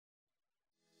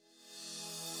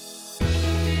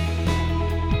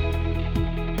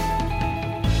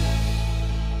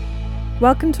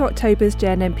Welcome to October's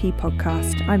JNMP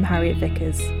podcast. I'm Harriet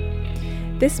Vickers.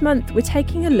 This month we're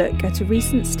taking a look at a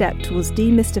recent step towards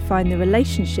demystifying the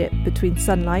relationship between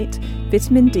sunlight,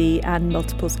 vitamin D and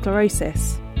multiple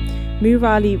sclerosis.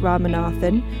 Murali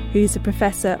Ramanathan, who's a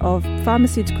professor of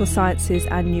pharmaceutical sciences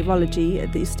and neurology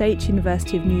at the State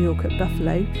University of New York at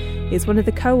Buffalo, is one of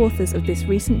the co-authors of this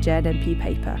recent JNMP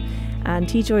paper, and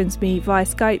he joins me via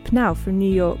Skype now from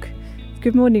New York.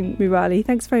 Good morning, Murali.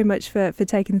 Thanks very much for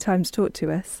taking the time to talk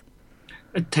to us.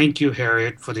 Thank you,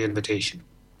 Harriet, for the invitation.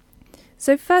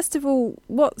 So first of all,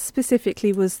 what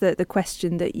specifically was the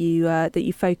question that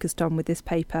you focused on with this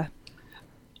paper?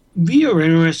 We are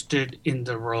interested in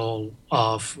the role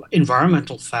of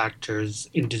environmental factors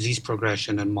in disease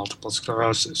progression and multiple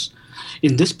sclerosis.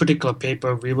 In this particular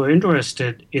paper, we were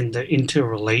interested in the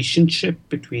interrelationship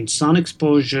between sun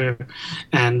exposure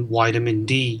and vitamin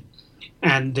D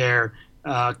and their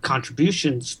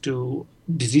contributions to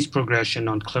disease progression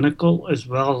on clinical as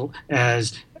well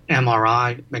as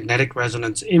MRI, magnetic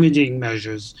resonance imaging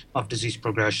measures of disease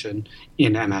progression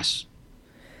in MS.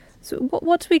 So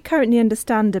what do we currently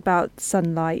understand about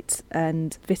sunlight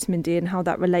and vitamin D and how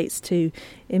that relates to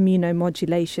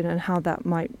immunomodulation and how that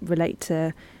might relate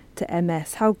to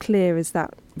MS? How clear is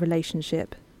that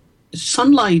relationship?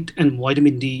 Sunlight and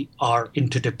vitamin D are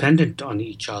interdependent on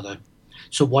each other.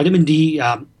 So vitamin D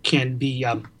can be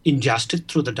ingested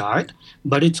through the diet,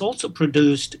 but it's also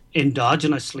produced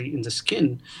endogenously in the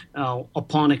skin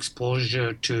upon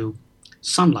exposure to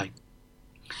sunlight.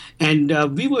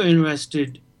 And we were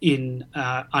interested in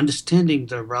understanding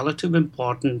the relative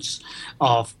importance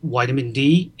of vitamin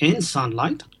D and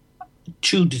sunlight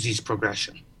to disease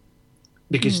progression.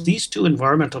 Because these two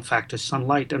environmental factors,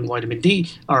 sunlight and vitamin D,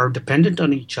 are dependent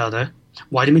on each other.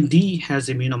 Vitamin D has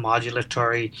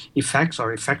immunomodulatory effects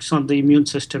or effects on the immune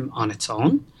system on its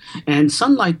own. And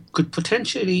sunlight could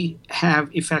potentially have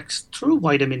effects through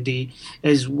vitamin D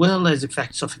as well as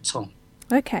effects of its own.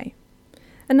 Okay.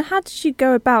 And how did you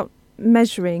go about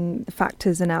measuring the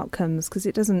factors and outcomes? Because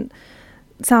it doesn't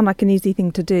sound like an easy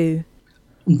thing to do.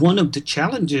 One of the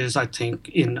challenges, I think,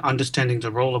 in understanding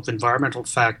the role of environmental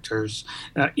factors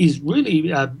is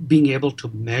really being able to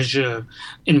measure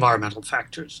environmental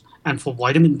factors. And for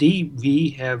vitamin D, we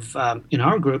have, in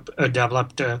our group,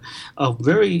 developed a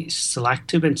very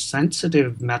selective and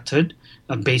sensitive method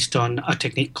based on a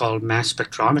technique called mass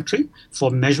spectrometry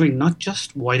for measuring not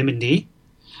just vitamin D,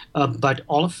 but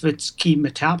all of its key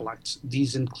metabolites.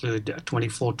 These include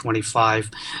 24-25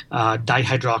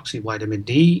 dihydroxy vitamin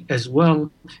D, as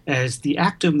well as the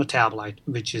active metabolite,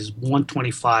 which is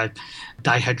 125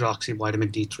 dihydroxy vitamin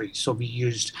D3. So we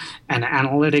used an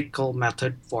analytical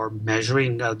method for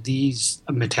measuring these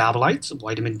metabolites,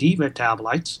 vitamin D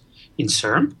metabolites, in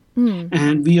serum.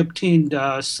 And we obtained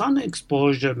sun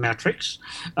exposure metrics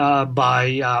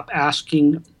by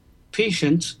asking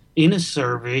patients in a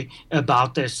survey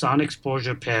about their sun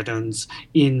exposure patterns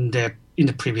in the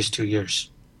previous 2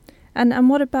 years. And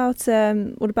what about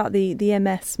the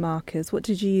MS markers? What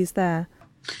did you use there?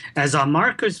 As our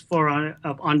markers for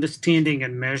understanding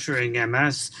and measuring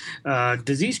MS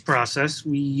disease process,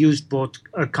 we used both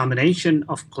a combination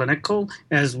of clinical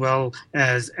as well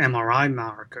as MRI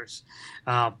markers.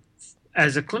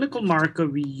 As a clinical marker,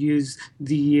 we use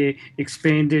the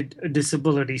Expanded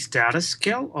Disability Status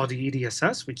Scale, or the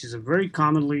EDSS, which is a very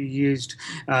commonly used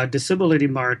disability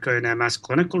marker in MS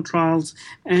clinical trials.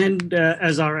 And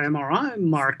as our MRI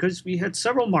markers, we had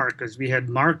several markers. We had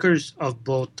markers of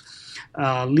both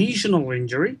lesional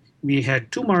injury. We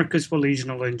had two markers for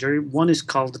lesional injury. One is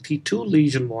called the T2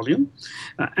 lesion volume,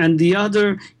 and the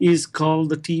other is called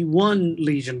the T1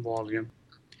 lesion volume.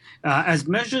 As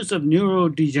measures of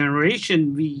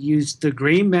neurodegeneration, we used the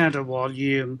gray matter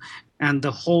volume and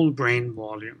the whole brain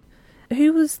volume.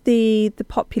 Who was the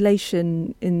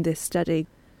population in this study?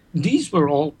 These were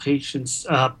all patients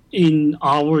in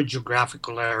our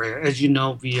geographical area. As you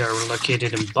know, we are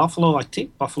located in Buffalo. I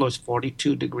think Buffalo is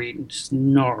 42 degrees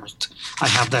north. I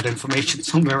have that information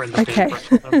somewhere in the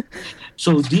paper.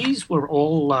 So these were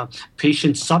all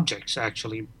patient subjects,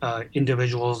 actually,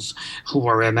 individuals who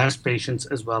were MS patients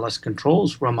as well as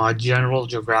controls from our general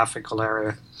geographical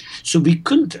area. So we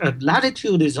couldn't,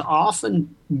 latitude has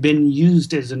often been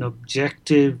used as an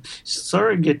objective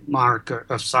surrogate marker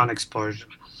of sun exposure.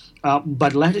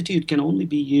 But latitude can only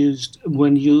be used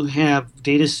when you have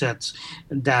data sets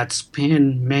that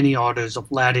span many orders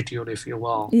of latitude, if you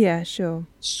will. Yeah, sure.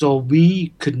 So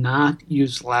we could not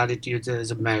use latitude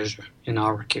as a measure in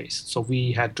our case. So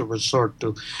we had to resort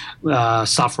to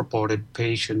self-reported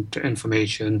patient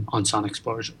information on sun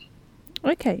exposure.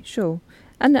 Okay, sure.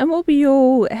 And what were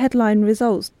your headline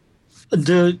results?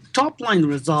 The top-line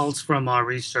results from our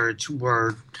research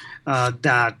were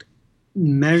that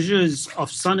measures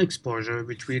of sun exposure,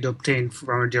 which we'd obtained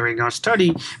during our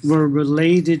study, were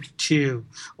related to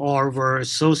or were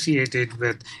associated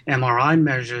with MRI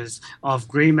measures of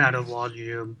gray matter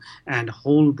volume and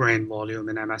whole brain volume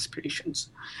in MS patients.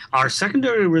 Our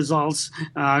secondary results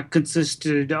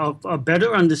consisted of a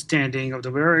better understanding of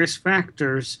the various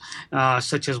factors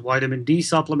such as vitamin D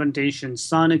supplementation,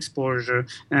 sun exposure,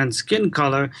 and skin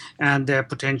color, and their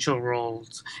potential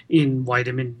roles in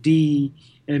vitamin D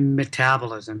and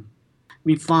metabolism.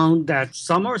 We found that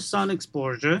summer sun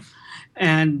exposure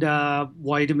and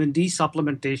vitamin D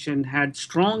supplementation had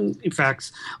strong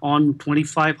effects on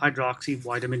 25-hydroxy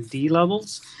vitamin D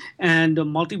levels, and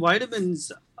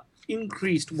multivitamins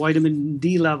increased vitamin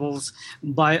D levels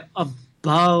by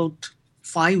about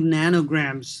 5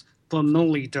 nanograms per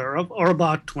milliliter, or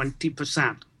about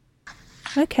 20%.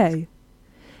 Okay.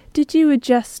 Did you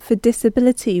adjust for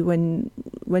disability when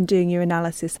doing your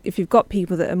analysis? If you've got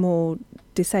people that are more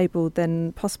disabled,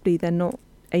 then possibly they're not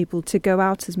able to go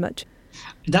out as much.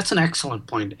 That's an excellent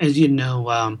point. As you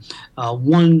know,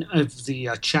 one of the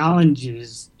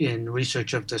challenges in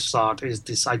research of this sort is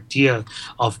this idea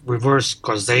of reverse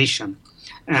causation.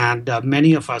 And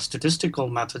many of our statistical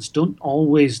methods don't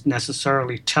always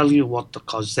necessarily tell you what the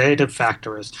causative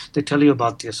factor is. They tell you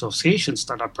about the associations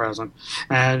that are present.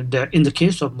 And in the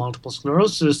case of multiple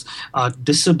sclerosis,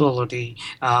 disability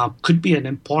could be an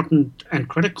important and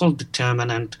critical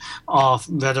determinant of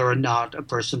whether or not a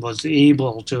person was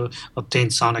able to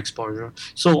obtain sun exposure.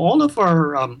 So all of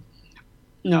our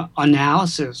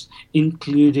analysis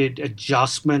included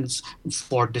adjustments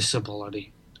for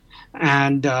disability.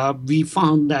 And we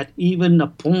found that even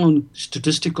upon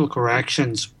statistical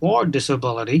corrections for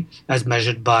disability, as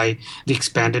measured by the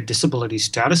expanded disability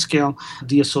status scale,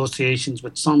 the associations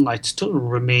with sunlight still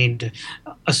remained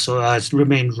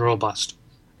robust.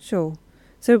 Sure.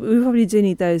 So we probably do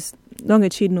need those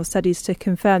longitudinal studies to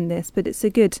confirm this, but it's a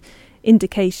good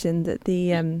indication that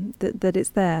that it's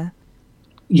there.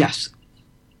 Yes.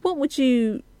 What would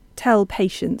you tell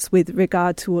patients with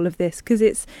regard to all of this? Because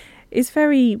it's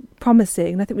very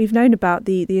promising. And I think we've known about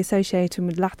the association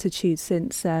with latitude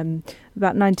since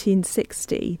about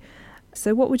 1960.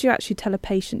 So what would you actually tell a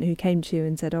patient who came to you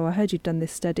and said, I heard you've done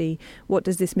this study. What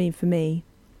does this mean for me?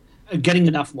 Getting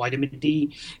enough vitamin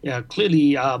D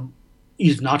clearly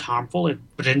is not harmful. It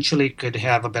potentially could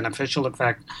have a beneficial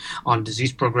effect on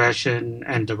disease progression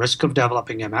and the risk of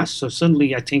developing MS. So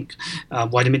certainly I think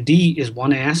vitamin D is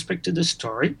one aspect of the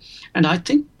story. And I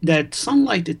think that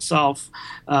sunlight itself,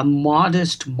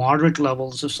 modest, moderate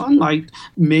levels of sunlight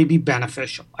may be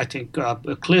beneficial. I think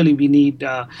clearly we need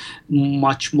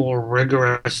much more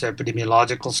rigorous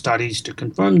epidemiological studies to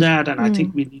confirm that. And I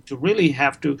think we need to really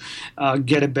have to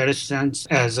get a better sense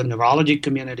as a neurology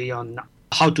community on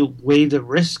how to weigh the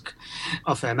risk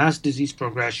of MS disease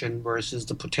progression versus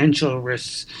the potential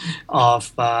risks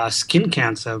of skin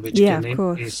cancer, which can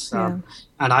increase. And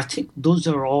I think those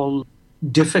are all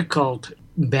difficult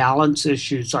balance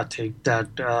issues, I think, that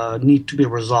need to be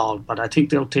resolved. But I think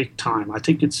they'll take time. I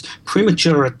think it's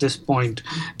premature at this point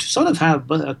to sort of have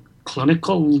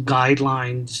clinical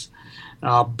guidelines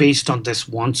based on this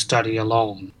one study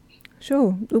alone.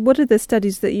 Sure. What are the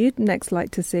studies that you'd next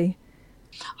like to see?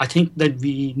 I think that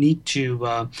we need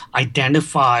to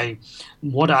identify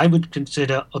what I would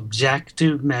consider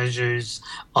objective measures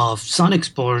of sun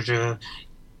exposure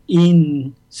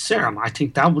in serum. I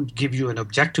think that would give you an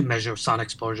objective measure of sun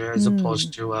exposure as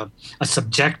opposed to a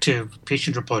subjective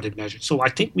patient-reported measure. So I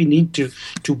think we need to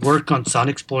work on sun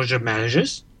exposure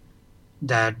measures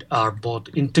that are both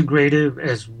integrative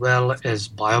as well as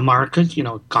biomarkers,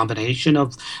 combination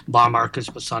of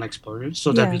biomarkers with sun exposure,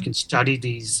 so that we can study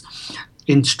these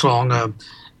in stronger,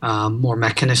 more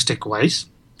mechanistic ways.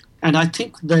 And I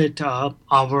think that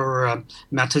our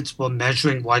methods for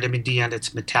measuring vitamin D and its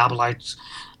metabolites,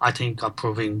 I think, are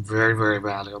proving very, very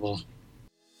valuable.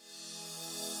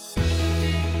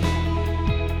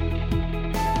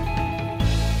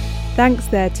 Thanks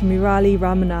there to Murali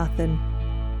Ramanathan.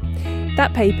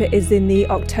 That paper is in the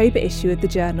October issue of the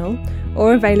journal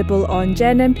or available on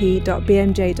jnmp.bmj.com.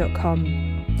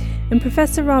 And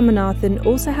Professor Ramanathan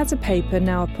also has a paper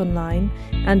now up online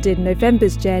and in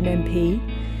November's JNMP,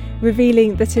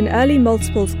 revealing that in early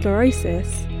multiple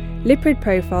sclerosis, lipid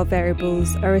profile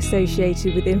variables are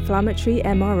associated with inflammatory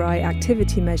MRI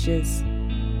activity measures.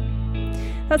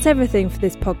 That's everything for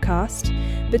this podcast,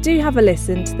 but do have a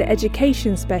listen to the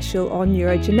education special on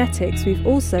neurogenetics we've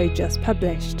also just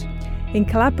published, in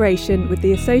collaboration with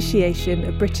the Association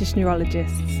of British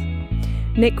Neurologists.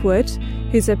 Nick Wood,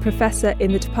 who's a professor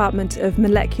in the Department of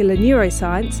Molecular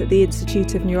Neuroscience at the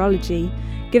Institute of Neurology,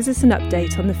 gives us an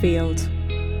update on the field.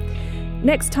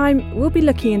 Next time, we'll be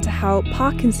looking into how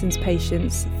Parkinson's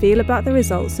patients feel about the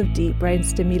results of deep brain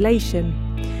stimulation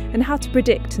and how to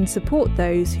predict and support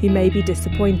those who may be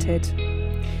disappointed.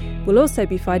 We'll also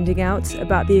be finding out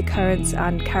about the occurrence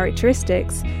and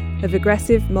characteristics of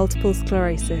aggressive multiple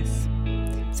sclerosis.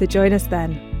 So join us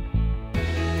then.